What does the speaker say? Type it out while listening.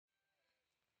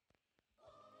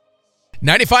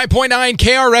95.9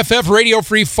 KRFF Radio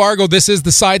Free Fargo. This is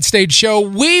the Side Stage Show.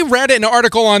 We read an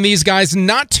article on these guys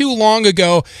not too long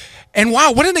ago. And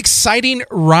wow, what an exciting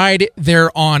ride they're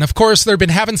on. Of course, they've been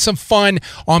having some fun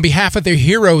on behalf of their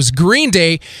heroes, Green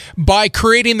Day, by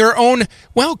creating their own,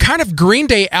 well, kind of Green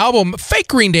Day album, fake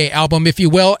Green Day album, if you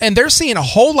will. And they're seeing a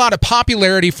whole lot of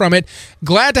popularity from it.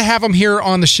 Glad to have them here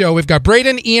on the show. We've got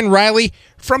Braden, Ian Riley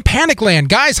from Panicland.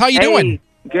 Guys, how you doing?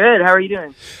 Good. How are you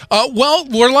doing? Well,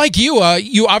 we're like you.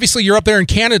 You obviously you're up there in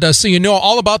Canada, so you know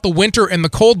all about the winter and the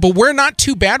cold. But we're not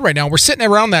too bad right now. We're sitting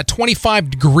around that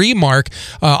 25-degree mark.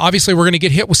 Obviously, we're going to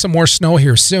get hit with some more snow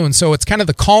here soon. So it's kind of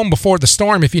the calm before the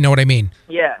storm, if you know what I mean.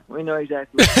 Yeah, we know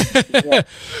exactly. Yeah.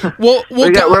 Well,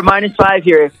 we're -5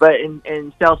 here, but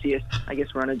in Celsius, I guess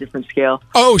we're on a different scale.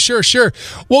 Oh, sure.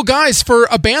 Well, guys, for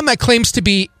a band that claims to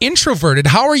be introverted,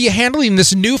 how are you handling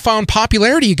this newfound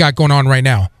popularity you got going on right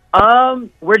now?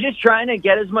 We're just trying to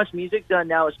get as much music done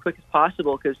now as quick as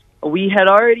possible because we had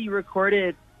already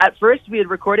recorded. At first, we had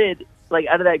recorded like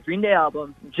out of that Green Day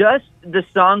album, just the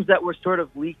songs that were sort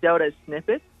of leaked out as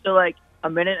snippets. So like a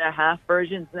minute and a half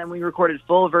versions. And then we recorded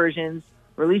full versions,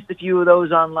 released a few of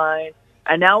those online,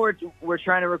 and now we're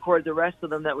trying to record the rest of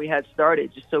them that we had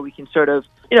started, just so we can sort of,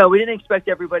 we didn't expect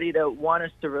everybody to want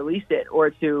us to release it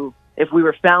or to. If we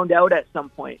were found out at some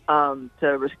point,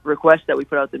 to request that we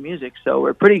put out the music. So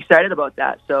we're pretty excited about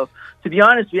that. So to be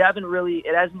honest, it hasn't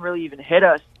really even hit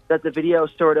us that the video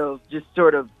sort of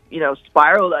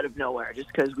spiraled out of nowhere just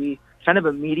because we kind of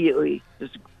immediately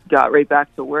just got right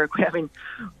back to work. I mean,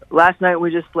 last night we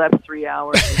just slept 3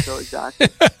 hours. We're so exhausted.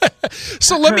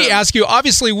 So let me ask you,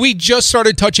 obviously we just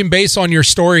started touching base on your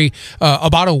story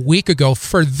about a week ago.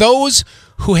 For those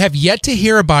who have yet to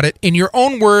hear about it, in your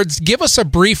own words, give us a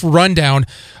brief rundown,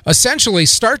 essentially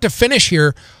start to finish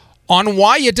here, on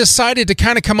why you decided to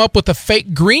kind of come up with a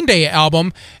fake Green Day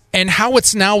album and how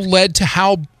it's now led to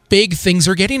how big things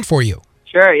are getting for you.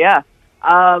 Sure, yeah.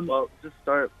 Well, just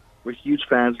start, we're huge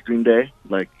fans of Green Day,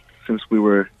 like since we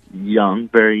were young,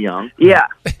 very young. Yeah.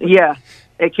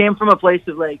 It came from a place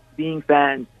of like being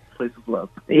fans. Place of love.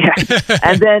 Yeah.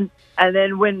 and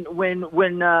then when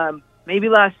maybe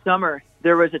last summer,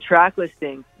 there was a track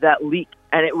listing that leaked,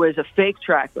 and it was a fake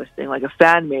track listing, like a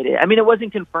fan made it. I mean, it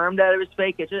wasn't confirmed that it was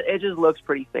fake. It just looks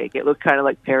pretty fake. It looked kind of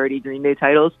like parody Green Day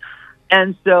titles.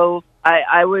 And so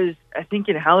I think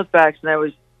in Halifax, and I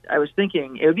was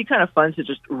thinking it would be kind of fun to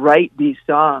just write these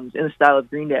songs in the style of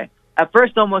Green Day. At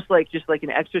first, almost like just like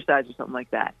an exercise or something like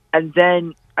that. And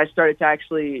then I started to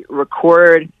actually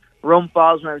record Rome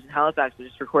Falls when I was in Halifax. I was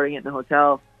just recording it in the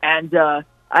hotel. And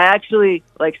I actually,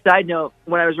 like, side note,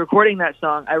 when I was recording that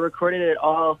song, I recorded it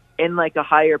all in, like, a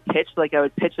higher pitch. Like, I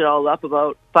would pitch it all up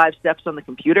about 5 steps on the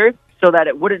computer so that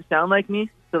it wouldn't sound like me,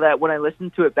 so that when I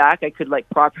listened to it back, I could, like,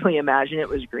 properly imagine it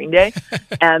was Green Day.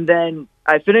 And then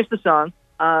I finished the song,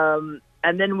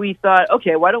 and then we thought,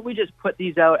 okay, why don't we just put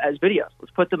these out as videos?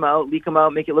 Let's put them out, leak them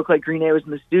out, make it look like Green Day was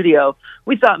in the studio.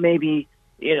 We thought maybe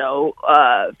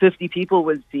 50 people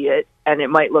would see it, and it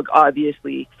might look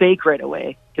obviously fake right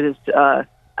away because it's,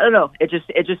 I don't know. It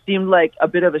just seemed like a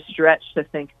bit of a stretch to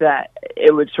think that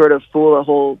it would sort of fool a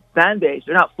whole fan base,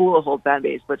 or not fool a whole fan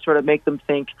base, but sort of make them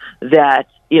think that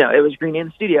it was Green Day in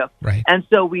the studio. Right. And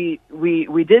so we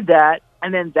did that,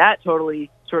 and then that totally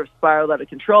sort of spiraled out of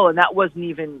control. And that wasn't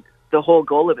even the whole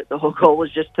goal of it. The whole goal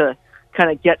was just to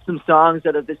kind of get some songs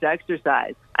out of this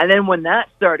exercise. And then when that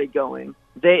started going,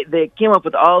 they came up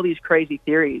with all these crazy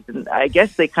theories, and I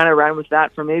guess they kind of ran with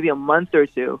that for maybe a month or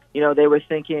two. They were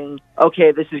thinking,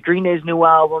 okay, this is Green Day's new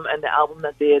album, and the album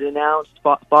that they had announced,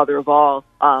 Father of All,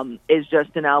 is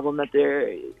just an album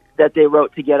that they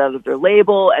wrote to get out of their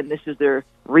label, and this is their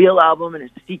real album, and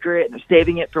it's a secret, and they're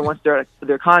saving it for once they're out of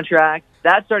their contract.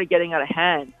 That started getting out of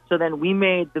hand. So then we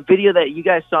made the video that you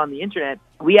guys saw on the internet.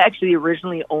 We actually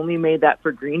originally only made that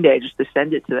for Green Day, just to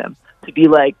send it to them, to be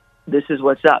like, this is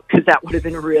what's up, because that would have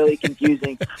been really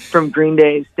confusing from Green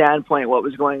Day's standpoint, what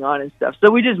was going on and stuff.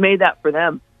 So we just made that for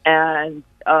them. And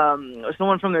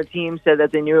someone from their team said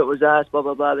that they knew it was us, blah,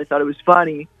 blah, blah. They thought it was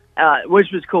funny, which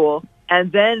was cool.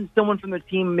 And then someone from the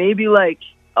team, maybe like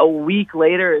a week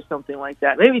later or something like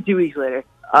that, maybe 2 weeks later,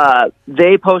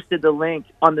 they posted the link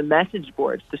on the message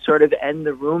boards to sort of end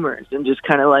the rumors and just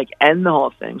kind of like end the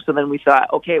whole thing. So then we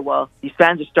thought, okay, well, these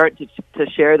fans are starting to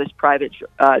share this private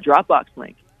Dropbox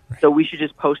link. So we should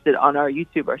just post it on our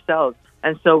YouTube ourselves.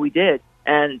 And so we did.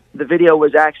 And the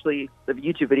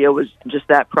YouTube video was just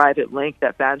that private link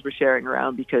that fans were sharing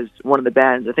around because one of the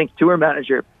band's, I think, tour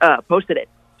manager posted it.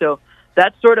 So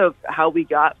that's sort of how we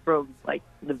got from like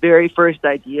the very first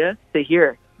idea to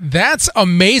here. That's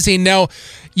amazing. Now,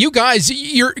 you guys,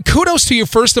 kudos to you.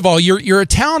 First of all, you're a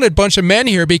talented bunch of men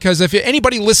here, because if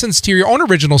anybody listens to your own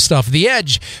original stuff, The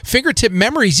Edge, Fingertip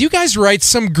Memories, you guys write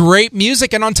some great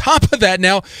music, and on top of that,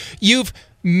 now you've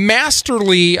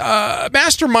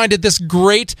masterminded this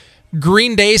great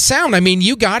Green Day sound. I mean,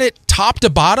 you got it top to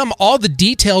bottom. All the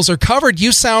details are covered.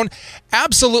 You sound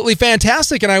absolutely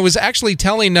fantastic. And I was actually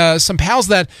telling some pals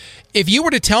that if you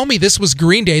were to tell me this was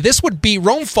Green Day,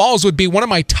 Rome Falls would be one of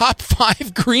my top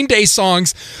 5 Green Day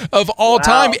songs of all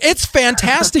time. It's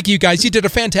fantastic, you guys. You did a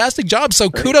fantastic job. So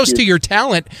kudos to your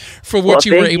talent for what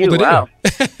you were able to do.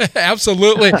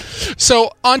 Absolutely.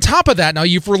 So on top of that, now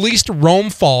you've released Rome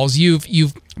Falls.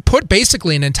 You've put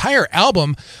basically an entire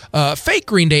album, fake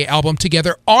Green Day album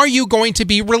together. Are you going to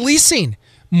be releasing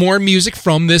more music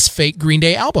from this fake Green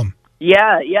Day album?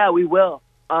 Yeah, we will.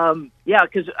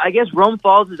 Because I guess Rome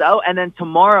Falls is out, and then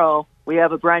tomorrow we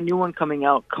have a brand new one coming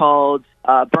out called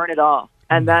Burn It All,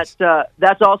 and that's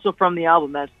also from the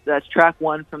album. That's track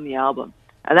 1 from the album,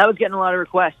 and that was getting a lot of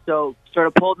requests. So sort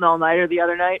of pulled an all-nighter the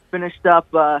other night, finished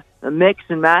up the mix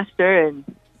and master,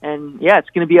 and yeah, it's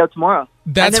going to be out tomorrow.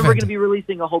 And then we're going to be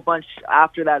releasing a whole bunch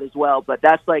after that as well, but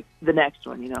that's like the next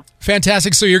one, you know.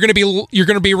 Fantastic. So you're going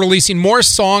to be releasing more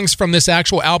songs from this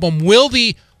actual album. Will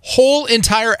the whole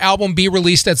entire album be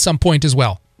released at some point as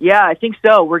well? Yeah, I think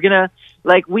so. We're going to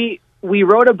we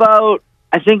wrote about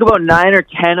 9 or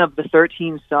 10 of the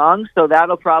 13 songs, so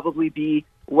that'll probably be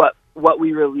what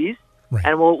we release. Right.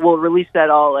 And we'll release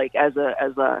that all as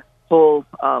a whole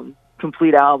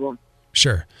complete album.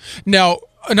 Sure. Now,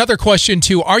 another question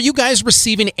too, are you guys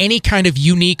receiving any kind of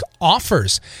unique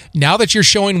offers now that you're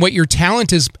showing what your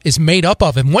talent is made up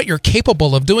of and what you're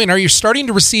capable of doing? Are you starting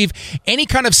to receive any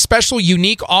kind of special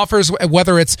unique offers,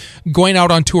 whether it's going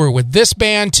out on tour with this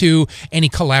band to any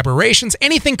collaborations,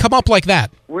 anything come up like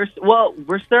that? We're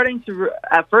starting to,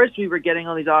 at first we were getting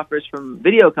all these offers from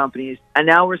video companies, and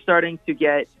now we're starting to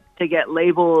get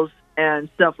labels and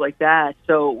stuff like that.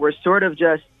 So we're sort of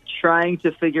just trying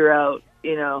to figure out,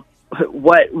 you know,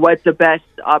 what the best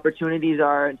opportunities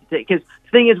are to take. Because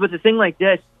the thing is, with a thing like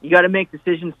this, you got to make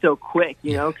decisions so quick,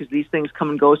 you know, because these things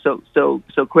come and go so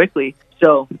quickly.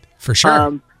 So for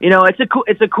sure, you know,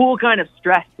 it's a cool kind of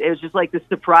stress. It was just like the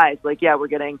surprise. Like, yeah, we're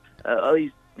getting all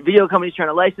these video companies trying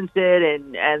to license it,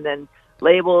 and then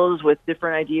labels with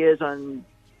different ideas on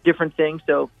different things.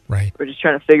 So right. We're just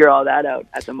trying to figure all that out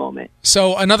at the moment.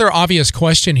 So another obvious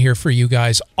question here for you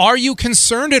guys. Are you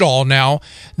concerned at all now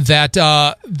that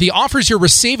the offers you're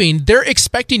receiving, they're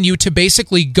expecting you to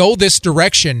basically go this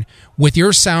direction with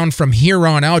your sound from here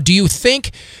on out? Do you think,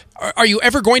 are you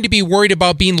ever going to be worried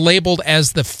about being labeled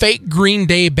as the fake Green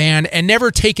Day band and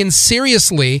never taken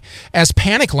seriously as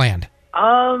Panicland?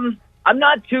 I'm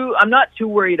not too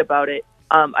worried about it.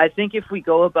 I think if we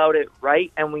go about it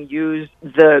right and we use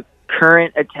the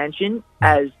current attention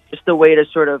as just a way to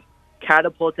sort of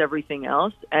catapult everything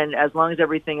else, and as long as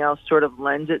everything else sort of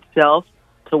lends itself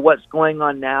to what's going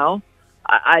on now,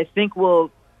 I think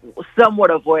we'll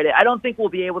somewhat avoid it. I don't think we'll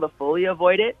be able to fully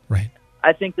avoid it. Right.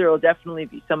 I think there will definitely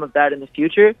be some of that in the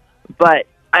future, but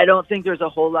I don't think there's a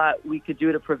whole lot we could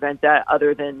do to prevent that,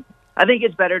 other than I think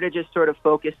it's better to just sort of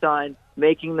focus on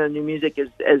making the new music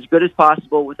as good as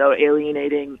possible without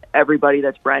alienating everybody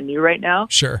that's brand new right now.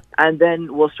 Sure. And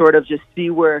then we'll sort of just see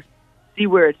where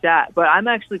it's at. But I'm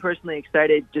actually personally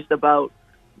excited just about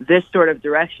this sort of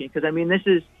direction, because I mean,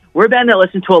 we're a band that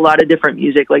listens to a lot of different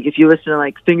music. Like if you listen to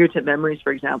like Fingertip Memories,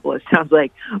 for example, it sounds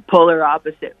like polar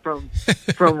opposite from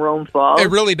Rome Falls. It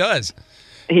really does.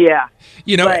 Yeah.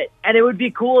 You know, and it would be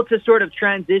cool to sort of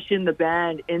transition the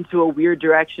band into a weird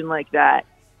direction like that.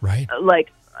 Right.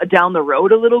 Like down the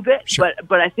road a little bit. Sure.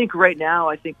 But I think right now,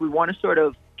 I think we want to sort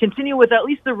of continue with at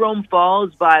least the Rome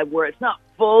Falls vibe, where it's not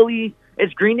fully,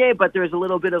 it's Green Day, but there's a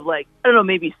little bit of like, I don't know,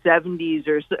 maybe 70s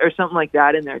or something like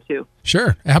that in there too.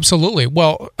 Sure, absolutely.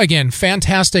 Well, again,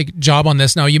 fantastic job on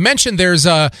this. Now, you mentioned there's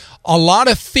a lot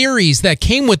of theories that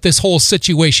came with this whole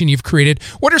situation you've created.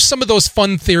 What are some of those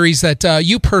fun theories that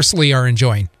you personally are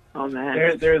enjoying? Oh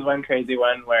man, there's one crazy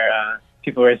one where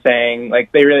people were saying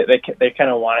like they kind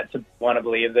of want to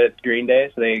believe that it's Green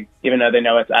Day, so they, even though they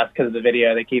know it's us because of the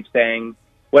video, they keep saying,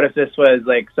 what if this was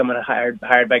like someone hired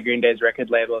by Green Day's record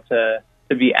label to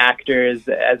be actors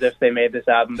as if they made this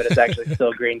album, but it's actually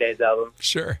still Green Day's album.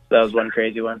 Sure. So that was one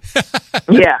crazy one.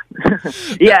 Yeah.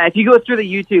 Yeah, if you go through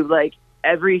the YouTube, like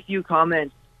every few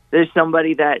comments, there's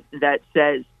somebody that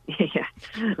says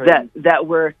that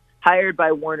we're hired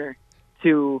by Warner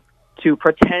to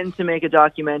pretend to make a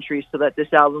documentary so that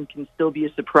this album can still be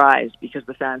a surprise because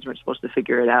the fans weren't supposed to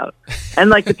figure it out. And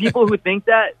like the people who think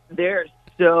that, they're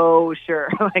so sure.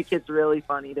 Like, it's really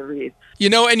funny to read. You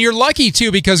know, and you're lucky,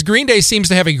 too, because Green Day seems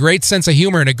to have a great sense of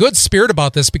humor and a good spirit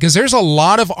about this, because there's a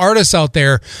lot of artists out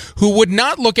there who would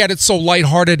not look at it so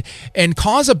lighthearted and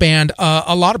cause a band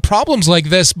a lot of problems like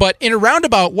this. But in a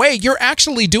roundabout way, you're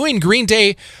actually doing Green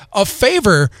Day a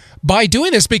favor by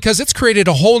doing this, because it's created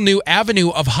a whole new avenue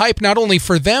of hype, not only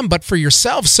for them, but for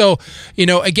yourself. So, you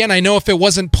know, again, I know if it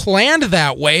wasn't planned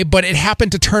that way, but it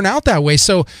happened to turn out that way.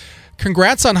 So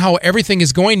congrats on how everything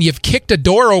is going. You've kicked a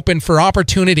door open for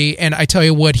opportunity, and I tell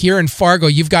you what, here in Fargo,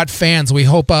 you've got fans. We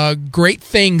hope great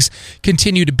things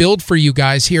continue to build for you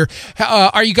guys here.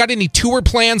 Are you got any tour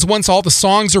plans once all the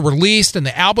songs are released and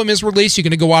the album is released? You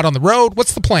going to go out on the road?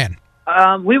 What's the plan?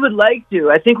 We would like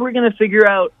to. I think we're going to figure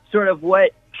out sort of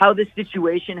how this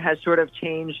situation has sort of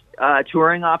changed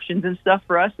touring options and stuff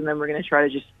for us, and then we're going to try to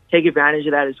just take advantage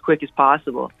of that as quick as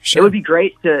possible. Sure. It would be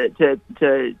great to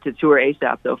tour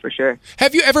ASAP, though, for sure.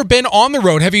 Have you ever been on the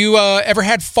road? Have you ever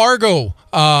had Fargo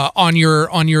on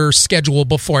your schedule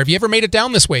before? Have you ever made it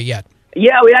down this way yet?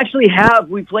 Yeah, we actually have.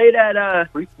 We played at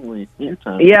Recently.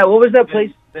 Yeah, what was that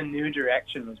place? The New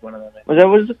Direction was one of them. What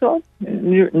was it called?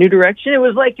 New Direction? It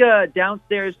was like a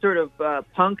downstairs sort of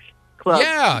punk club.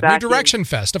 Yeah, New Direction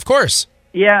Fest, of course.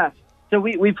 Yeah. So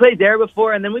we played there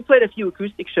before, and then we played a few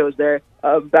acoustic shows there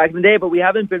back in the day, but we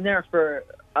haven't been there for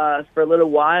a little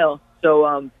while.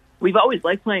 So we've always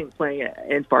liked playing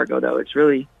in Fargo, though. It's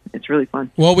really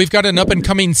fun. Well, we've got an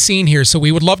up-and-coming scene here, so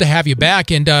we would love to have you back.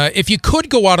 And if you could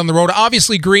go out on the road,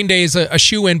 obviously Green Day is a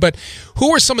shoe-in, but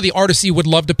who are some of the artists you would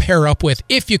love to pair up with,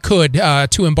 if you could,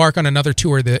 to embark on another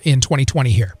tour in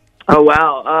 2020 here? Oh,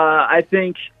 wow. I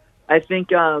think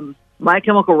My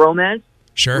Chemical Romance.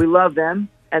 Sure. We love them.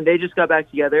 And they just got back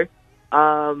together.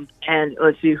 And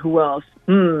let's see, who else?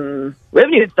 We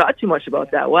haven't even thought too much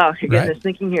about that. Wow, you're getting us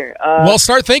thinking here. Well,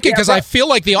 start thinking, because I feel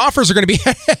like the offers are going to be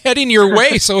heading your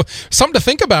way. So something to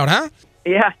think about, huh?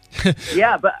 Yeah,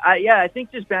 yeah, but I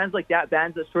think just bands like that,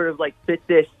 bands that sort of like fit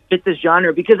this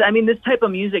genre, because I mean, this type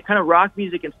of music, kind of rock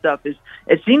music and stuff, it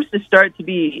seems to start to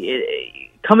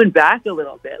be coming back a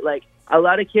little bit. Like, a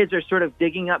lot of kids are sort of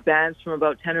digging up bands from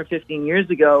about 10 or 15 years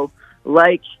ago,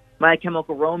 like My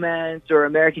Chemical Romance or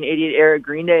American Idiot era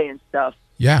Green Day and stuff.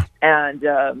 Yeah. And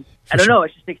I don't know,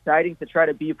 it's just exciting to try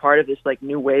to be a part of this like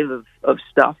new wave of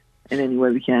stuff in any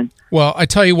way we can. Well, I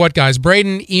tell you what, guys,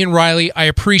 Braden, Ian Riley, I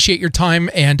appreciate your time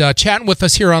and chatting with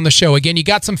us here on the show. Again, you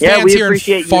got some fans here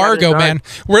in Fargo, man.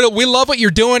 We love what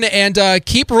you're doing, and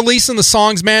keep releasing the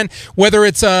songs, man. Whether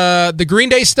it's the Green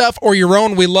Day stuff or your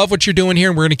own, we love what you're doing here,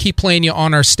 and we're going to keep playing you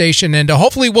on our station. And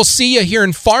hopefully we'll see you here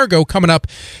in Fargo coming up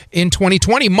in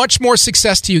 2020. Much more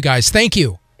success to you guys. Thank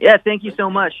you. Yeah, thank you so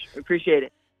much. Appreciate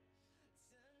it.